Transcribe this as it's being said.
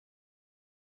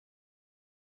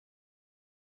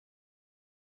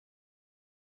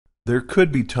There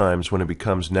could be times when it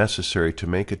becomes necessary to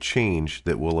make a change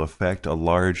that will affect a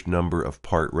large number of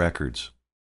part records.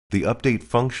 The update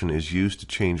function is used to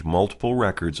change multiple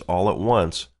records all at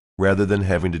once rather than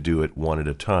having to do it one at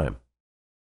a time.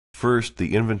 First,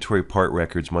 the inventory part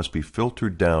records must be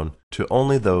filtered down to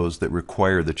only those that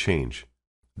require the change.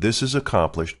 This is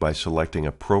accomplished by selecting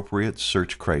appropriate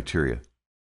search criteria.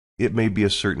 It may be a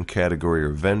certain category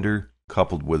or vendor,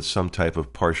 coupled with some type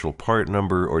of partial part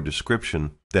number or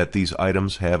description that these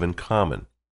items have in common.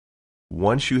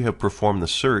 Once you have performed the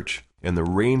search and the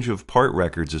range of part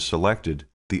records is selected,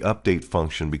 the update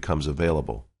function becomes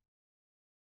available.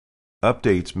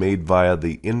 Updates made via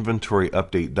the Inventory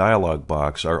Update dialog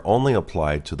box are only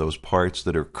applied to those parts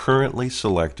that are currently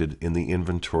selected in the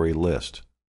inventory list.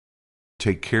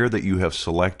 Take care that you have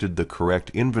selected the correct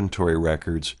inventory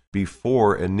records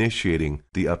before initiating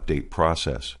the update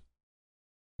process.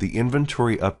 The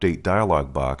Inventory Update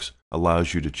dialog box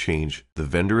allows you to change the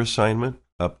vendor assignment,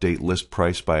 update list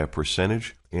price by a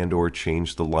percentage, and/or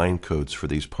change the line codes for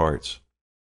these parts.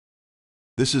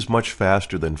 This is much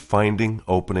faster than finding,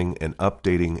 opening, and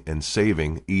updating and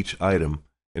saving each item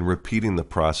and repeating the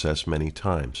process many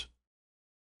times.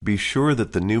 Be sure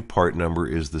that the new part number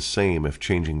is the same if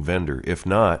changing vendor. If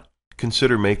not,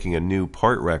 consider making a new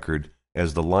part record,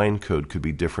 as the line code could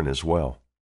be different as well.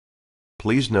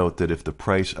 Please note that if the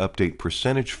price update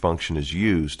percentage function is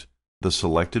used, the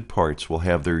selected parts will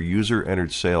have their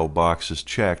user-entered sale boxes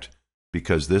checked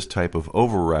because this type of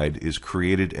override is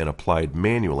created and applied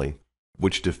manually,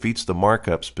 which defeats the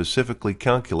markup specifically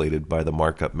calculated by the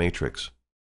markup matrix.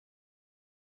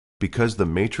 Because the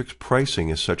matrix pricing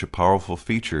is such a powerful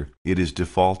feature, it is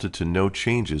defaulted to no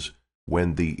changes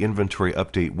when the inventory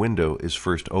update window is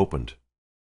first opened.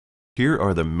 Here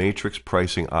are the matrix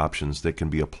pricing options that can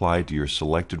be applied to your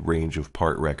selected range of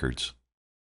part records.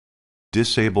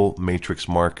 Disable matrix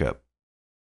markup.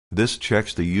 This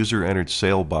checks the user-entered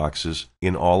sale boxes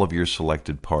in all of your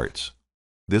selected parts.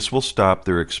 This will stop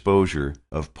their exposure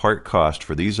of part cost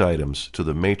for these items to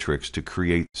the matrix to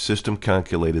create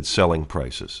system-calculated selling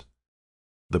prices.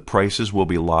 The prices will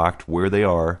be locked where they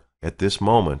are at this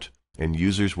moment, and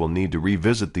users will need to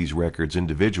revisit these records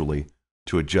individually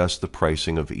to adjust the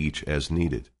pricing of each as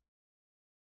needed.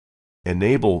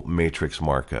 Enable matrix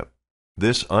markup.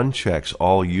 This unchecks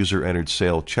all user-entered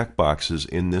sale checkboxes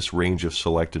in this range of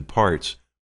selected parts,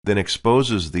 then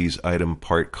exposes these item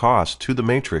part costs to the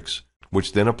matrix,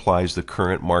 which then applies the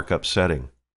current markup setting.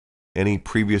 Any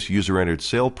previous user-entered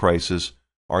sale prices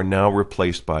are now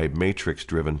replaced by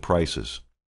matrix-driven prices.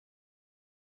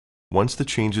 Once the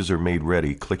changes are made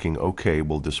ready, clicking OK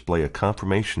will display a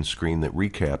confirmation screen that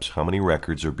recaps how many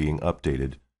records are being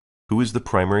updated, who is the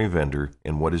primary vendor,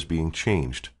 and what is being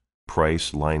changed,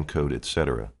 price, line code,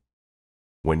 etc.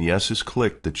 When yes is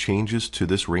clicked, the changes to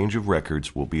this range of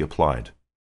records will be applied.